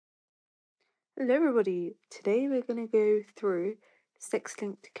Hello everybody, today we're going to go through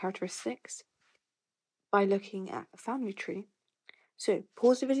sex-linked characteristics by looking at a family tree. So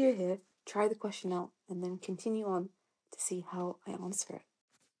pause the video here, try the question out, and then continue on to see how I answer it.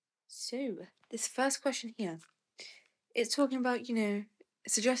 So this first question here, it's talking about,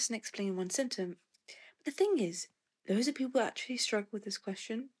 suggest and explain one symptom. But the thing is, loads of people actually struggle with this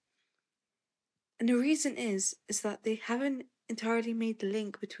question. And the reason is that they haven't entirely made the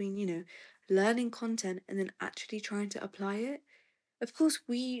link between, learning content and then actually trying to apply it. Of course,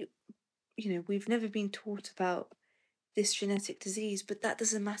 we've never been taught about this genetic disease, but that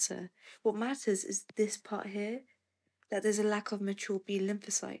doesn't matter. What matters is this part here, that there's a lack of mature B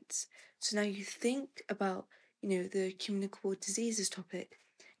lymphocytes. So now you think about, the communicable diseases topic.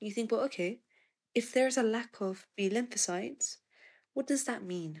 And you think, well, okay, if there's a lack of B lymphocytes, what does that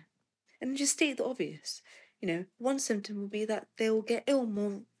mean? And just state the obvious. One symptom will be that they will get ill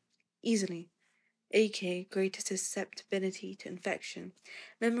more easily, aka greater susceptibility to infection.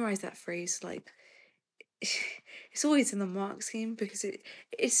 Memorize that phrase, like, it's always in the mark scheme because it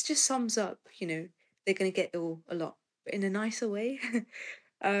just sums up, they're gonna get ill a lot, but in a nicer way.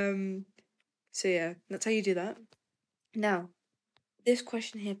 So yeah, that's how you do that. Now, this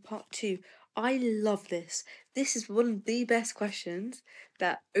question here, part 2. I love this. This is one of the best questions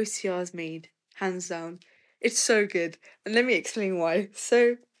that OCR has made, hands down. It's so good. And let me explain why.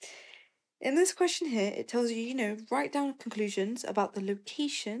 So, in this question here, it tells you, write down conclusions about the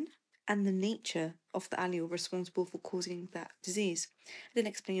location and the nature of the allele responsible for causing that disease. Then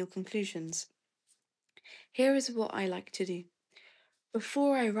explain your conclusions. Here is what I like to do.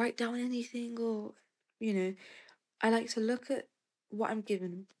 Before I write down anything or, I like to look at what I'm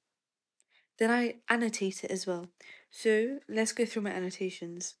given. Then I annotate it as well. So let's go through my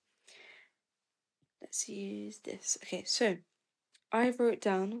annotations. Let's use this. Okay, so I wrote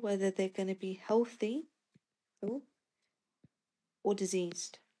down whether they're going to be healthy or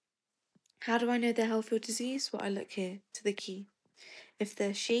diseased. How do I know they're healthy or diseased? Well, I look here to the key. If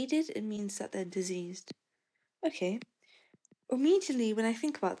they're shaded, it means that they're diseased. Okay. Immediately when I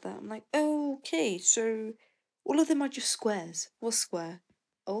think about that, I'm like, oh, okay, so all of them are just squares. What's square?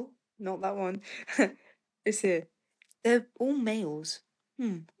 Oh, not that one. It's here. They're all males.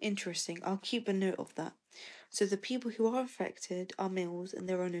 Interesting. I'll keep a note of that. So the people who are affected are males and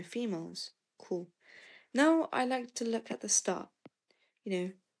there are no females. Cool. Now I like to look at the start.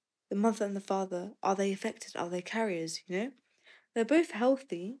 The mother and the father, are they affected? Are they carriers? They're both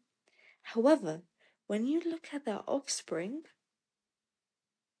healthy. However, when you look at their offspring,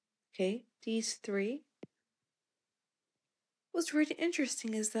 okay, these 3, what's really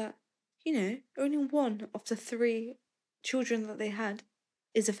interesting is that, only one of the 3 children that they had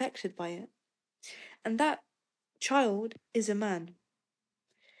is affected by it. And that child is a man.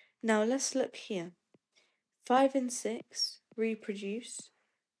 Now let's look here. 5 and 6 reproduce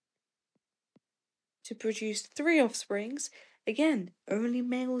to produce 3 offsprings. Again, only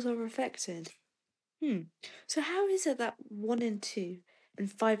males are affected. So how is it that 1 and 2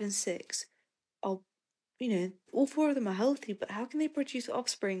 and 5 and 6 are, all 4 of them are healthy, but how can they produce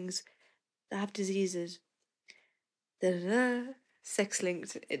offsprings that have diseases? Sex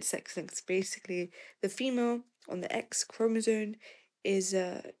linked. It's sex linked. Basically, the female on the X chromosome is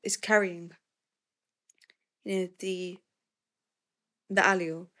carrying, the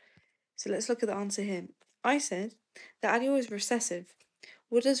allele. So let's look at the answer here. I said the allele is recessive.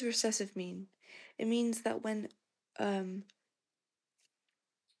 What does recessive mean? It means that when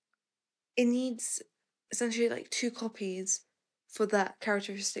it needs essentially like 2 copies for that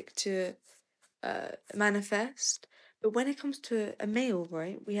characteristic to manifest. But when it comes to a male,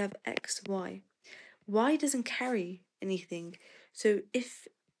 right, we have X, Y. Y doesn't carry anything. So if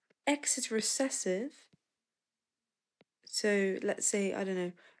X is recessive, so let's say, I don't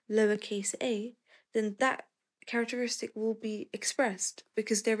know, lowercase a, then that characteristic will be expressed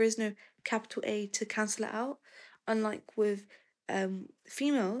because there is no capital A to cancel it out. Unlike with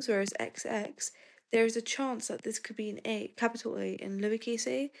females, whereas XX, there is a chance that this could be an A, capital A, and lowercase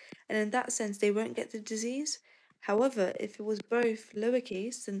a, and in that sense, they won't get the disease. However, if it was both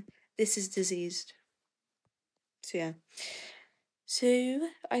lowercase, then this is diseased. So yeah. So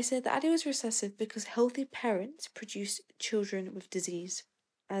I said that allele is recessive because healthy parents produce children with disease,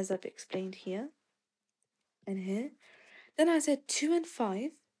 as I've explained here and here. Then I said 2 and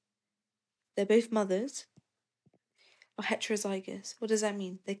 5, they're both mothers, are heterozygous. What does that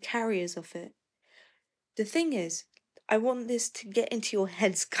mean? They're carriers of it. The thing is, I want this to get into your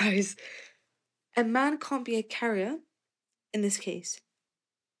heads, guys. A man can't be a carrier in this case,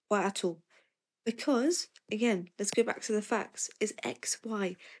 or at all, because again, let's go back to the facts. It's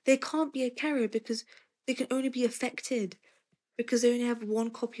XY. They can't be a carrier because they can only be affected because they only have one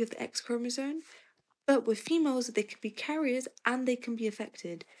copy of the X chromosome. But with females, they can be carriers and they can be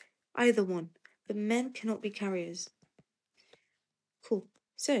affected. Either one. But men cannot be carriers. Cool.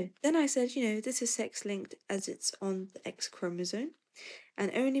 So then I said, this is sex linked as it's on the X chromosome,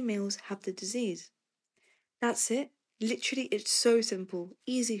 and only males have the disease. That's it. Literally, it's so simple.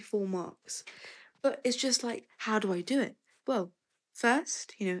 Easy 4 marks. But it's just like, how do I do it? Well,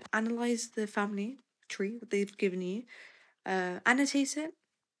 first, analyze the family tree that they've given you, annotate it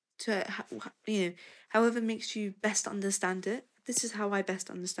to, however makes you best understand it. This is how I best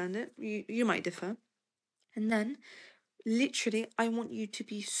understand it. You might differ. And then, literally, I want you to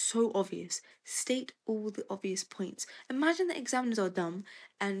be so obvious. State all the obvious points. Imagine the examiners are dumb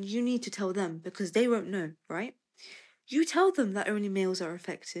and you need to tell them because they won't know, right? You tell them that only males are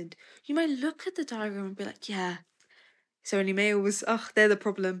affected. You might look at the diagram and be like, yeah, it's only males. Ugh, they're the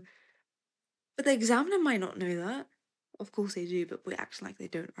problem. But the examiner might not know that. Of course they do, but we're acting like they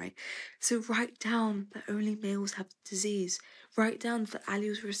don't, right? So write down that only males have the disease. Write down that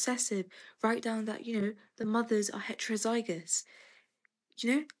alleles are recessive. Write down that, the mothers are heterozygous.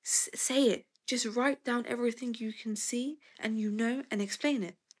 Say it. Just write down everything you can see and and explain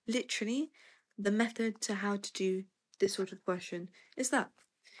it. Literally, the method to how to do this sort of question is that.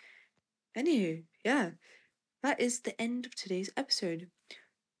 Anywho, yeah, that is the end of today's episode.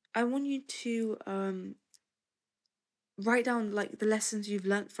 I want you to write down like the lessons you've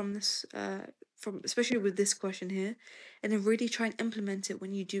learnt from this, from especially with this question here, and then really try and implement it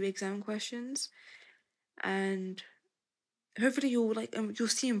when you do exam questions, and hopefully you'll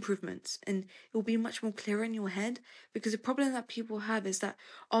see improvements and it will be much more clear in your head, because the problem that people have is that,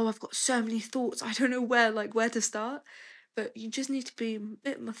 oh, I've got so many thoughts, I don't know where to start. But you just need to be a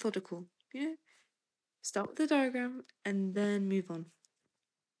bit methodical, start with the diagram and then move on.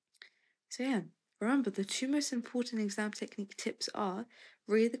 So yeah, remember the 2 most important exam technique tips are: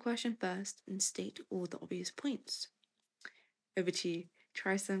 read the question first and state all the obvious points. Over to you.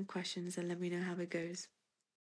 Try some questions and let me know how it goes.